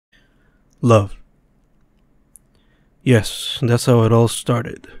Love. Yes, that's how it all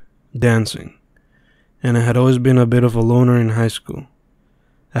started. Dancing. And I had always been a bit of a loner in high school.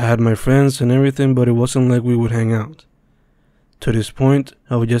 I had my friends and everything, but it wasn't like we would hang out. To this point,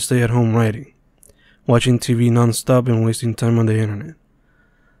 I would just stay at home writing, watching TV non-stop and wasting time on the internet.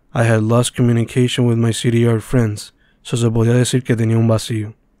 I had lost communication with my city art friends, so se podía decir que tenía un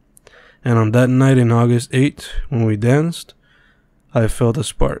vacío. And on that night in August 8th, when we danced, I felt a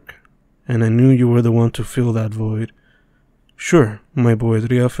spark, and I knew you were the one to fill that void. Sure, my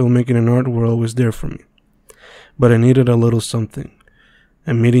poetria, filmmaking, and art were always there for me, but I needed a little something,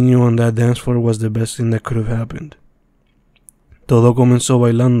 and meeting you on that dance floor was the best thing that could have happened. Todo comenzó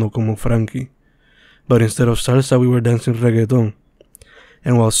bailando como Frankie, but instead of salsa we were dancing reggaeton.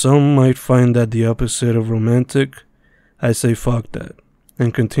 And while some might find that the opposite of romantic, I say fuck that,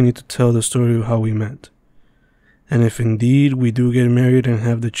 and continue to tell the story of how we met. And if indeed we do get married and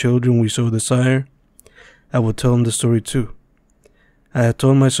have the children we so desire, I will tell them the story too. I had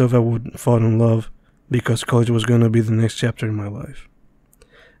told myself I would fall in love because college was going to be the next chapter in my life.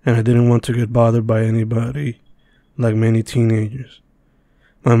 And I didn't want to get bothered by anybody like many teenagers.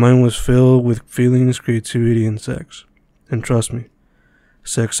 My mind was filled with feelings, creativity, and sex. And trust me,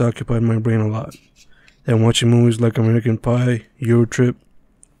 sex occupied my brain a lot. And watching movies like American Pie, Eurotrip,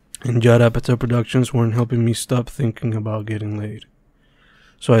 and Judd Apatow Productions weren't helping me stop thinking about getting laid.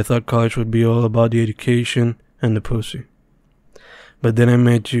 So I thought college would be all about the education and the pussy. But then I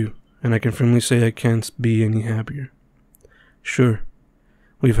met you, and I can firmly say I can't be any happier. Sure,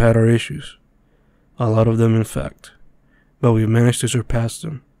 we've had our issues. A lot of them, in fact. But we've managed to surpass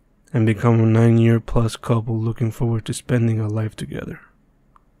them and become a 9-year-plus couple looking forward to spending a life together.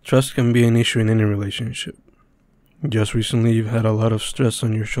 Trust can be an issue in any relationship. Just recently you've had a lot of stress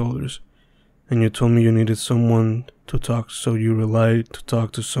on your shoulders, and you told me you needed someone to talk, so you relied to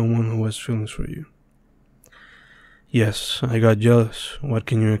talk to someone who has feelings for you. Yes, I got jealous. What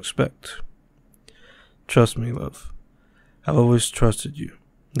can you expect? Trust me, love. I've always trusted you,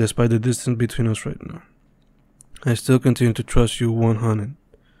 despite the distance between us right now. I still continue to trust you 100.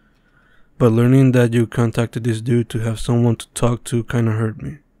 But learning that you contacted this dude to have someone to talk to kinda hurt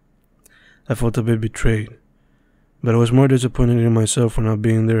me. I felt a bit betrayed, but I was more disappointed in myself for not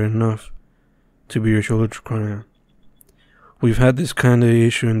being there enough to be your shoulder to cry on. We've had this kind of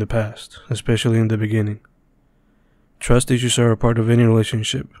issue in the past, especially in the beginning. Trust issues are a part of any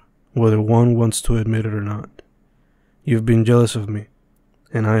relationship, whether one wants to admit it or not. You've been jealous of me,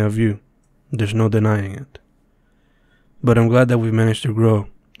 and I of you. There's no denying it. But I'm glad that we've managed to grow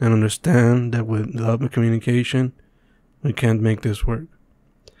and understand that without communication, we can't make this work.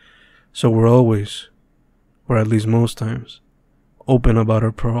 So we're always, or at least most times, open about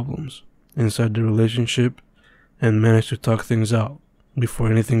our problems inside the relationship and manage to talk things out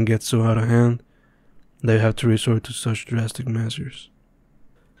before anything gets so out of hand they have to resort to such drastic measures.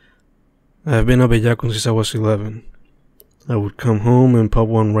 I've been a bellaco since I was 11. I would come home and pop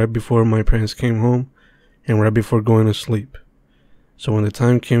one right before my parents came home and right before going to sleep. So when the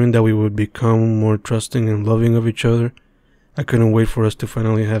time came in that we would become more trusting and loving of each other, I couldn't wait for us to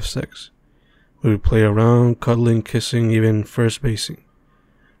finally have sex. We would play around, cuddling, kissing, even first basing.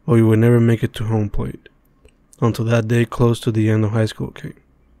 But we would never make it to home plate. Until that day close to the end of high school came.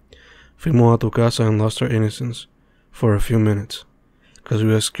 Fuimos a tu casa and lost our innocence for a few minutes, because we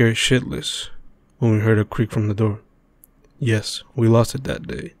were scared shitless when we heard a creak from the door. Yes, we lost it that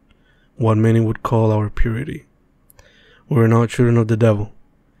day, what many would call our purity. We were now children of the devil,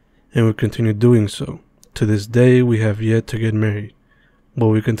 and we continue doing so. To this day, we have yet to get married, but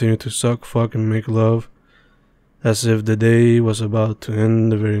we continue to suck, fuck, and make love as if the day was about to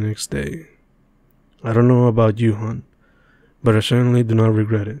end the very next day. I don't know about you, hon, but I certainly do not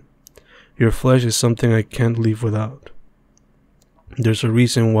regret it. Your flesh is something I can't live without. There's a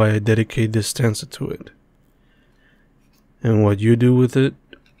reason why I dedicate this stanza to it. And what you do with it,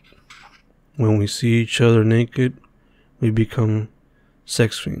 when we see each other naked, we become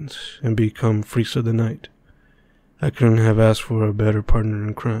sex fiends and become freaks of the night. I couldn't have asked for a better partner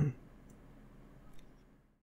in crime.